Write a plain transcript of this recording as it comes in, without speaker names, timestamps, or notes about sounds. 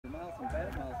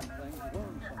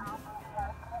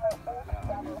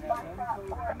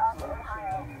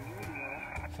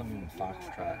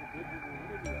Foxtrot.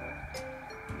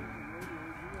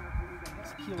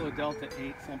 It's Kilo Delta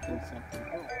 8 something something.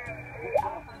 Oh,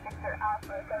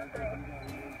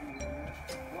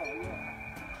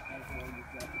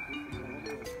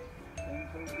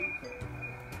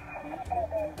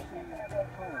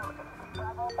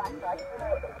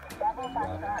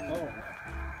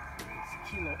 it's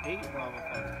Kilo 8 Bravo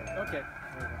Foxtrot. Okay.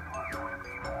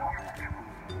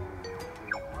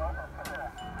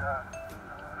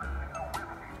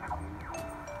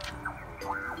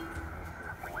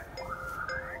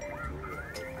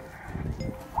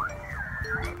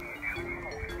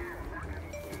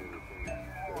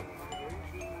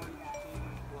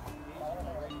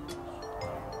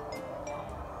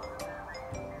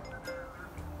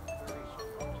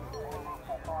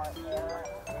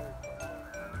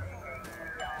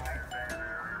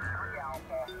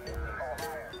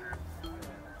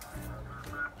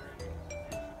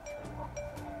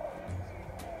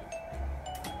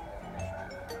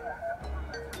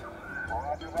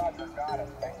 Got it.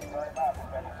 Thank you very much.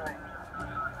 That's great.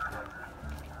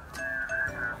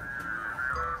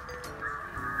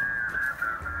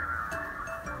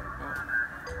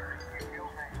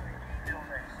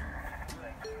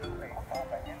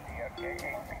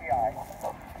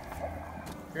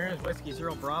 Here's Whiskey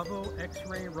Zero Bravo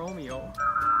X-Ray Romeo.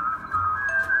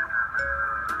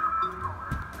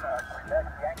 Quebec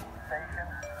Yankee Station.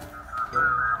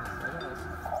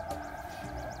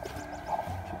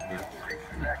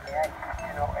 Quebec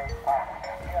Yankee, Kilo 8 Papa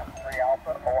India, 3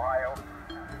 Alpha, Ohio.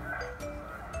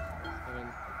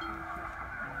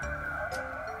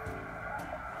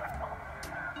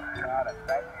 Got it,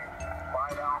 thank you.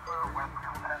 5 Alpha,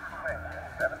 Western Pennsylvania,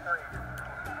 7-3.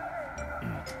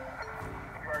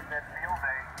 Yours at Field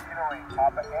Day, Kilo 8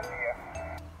 Papa India.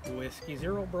 Whiskey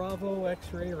Zero Bravo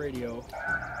X-Ray Radio.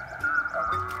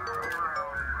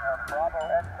 Bravo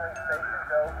X-ray station,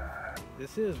 go.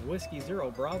 This is Whiskey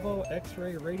Zero Bravo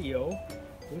X-Ray Radio.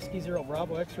 Whiskey Zero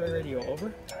Bravo X-Ray Radio, over.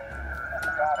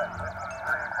 Got it.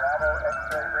 Bravo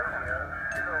X-ray radio,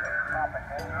 Kilo 8 Papa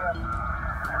India,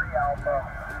 3 Alpha,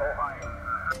 Ohio.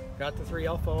 Got the 3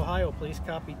 Alpha Ohio, please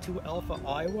copy 2 Alpha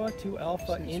Iowa, 2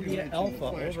 Alpha India Alpha,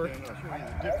 over. I'll show you the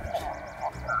difference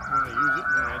when I use it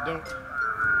and when I don't.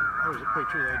 There's a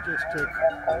picture that I just took.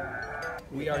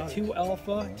 We are 2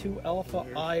 Alpha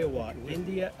Iowa,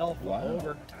 India Alpha,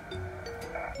 over.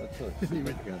 You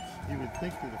would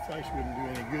think that the flash wouldn't do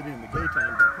any good in the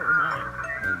daytime, but oh my.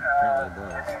 Apparently it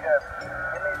does.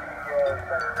 Give me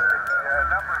the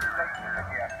number of stations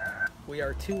again. We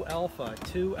are 2 Alpha, over.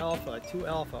 Number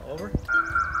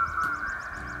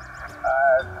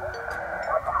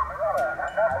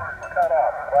cut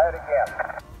off. Try it again.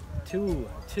 2,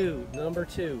 number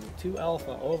 2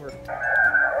 Alpha, over.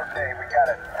 Okay, we got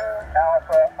it. 2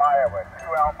 Alpha, Iowa.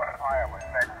 2 Alpha, Iowa. Is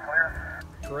that clear?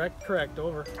 Correct,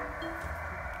 over.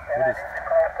 And I need the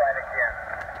call sign again.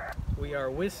 We are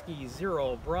Whiskey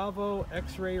Zero Bravo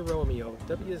X-Ray Romeo,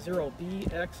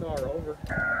 W0BXR, over.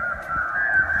 Okay,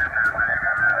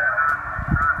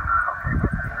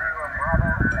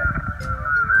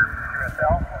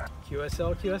 Bravo.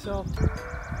 QSL.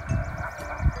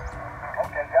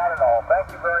 Okay, got it all. Thank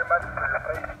you very much for your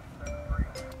patience.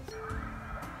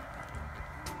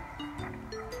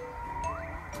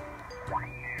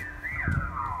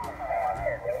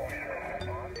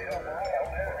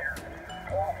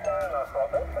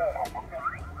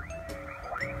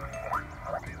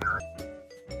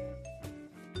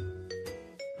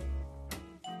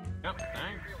 Yep,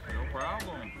 thanks. No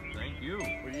problem. Thank you.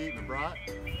 Were you eating a brat?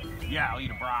 Yeah, I'll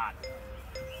eat a brat.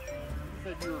 You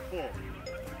said you were full.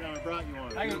 What kind of brat you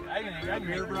wanted? I can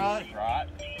Beer make brat? brat.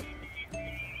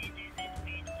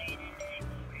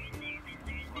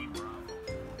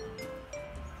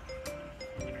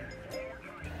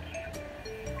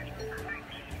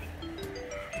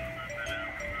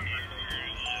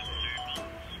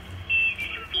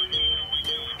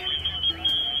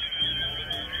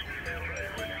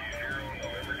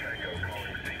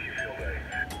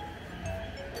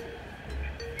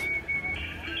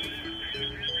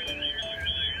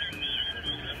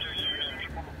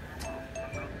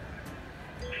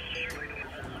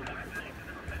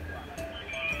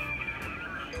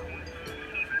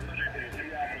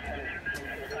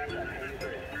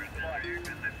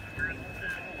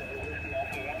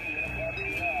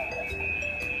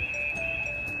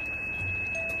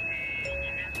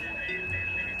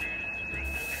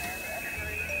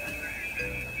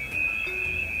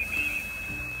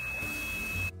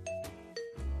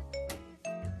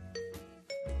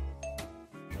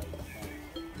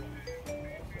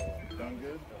 Done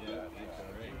good? Yeah, I think so.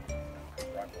 Great.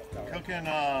 Cooking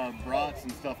brats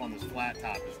and stuff on this flat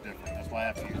top is different. That's why I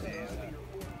have to use these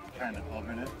to kind of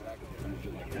oven it.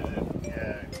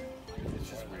 Yeah, it's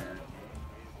just weird.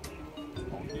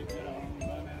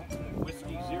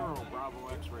 Whiskey Zero, Bravo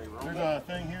X-ray Romeo. There's a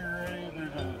thing here already.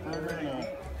 There's a burger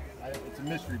and it's a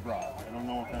mystery brat. I don't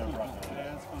know what kind of brat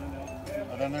that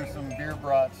is. Then there's some beer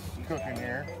brats cooking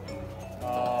here.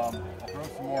 I'll throw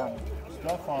some more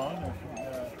stuff on.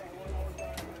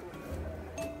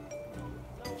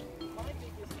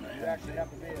 You actually have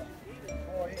to be a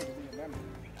employee to be a member.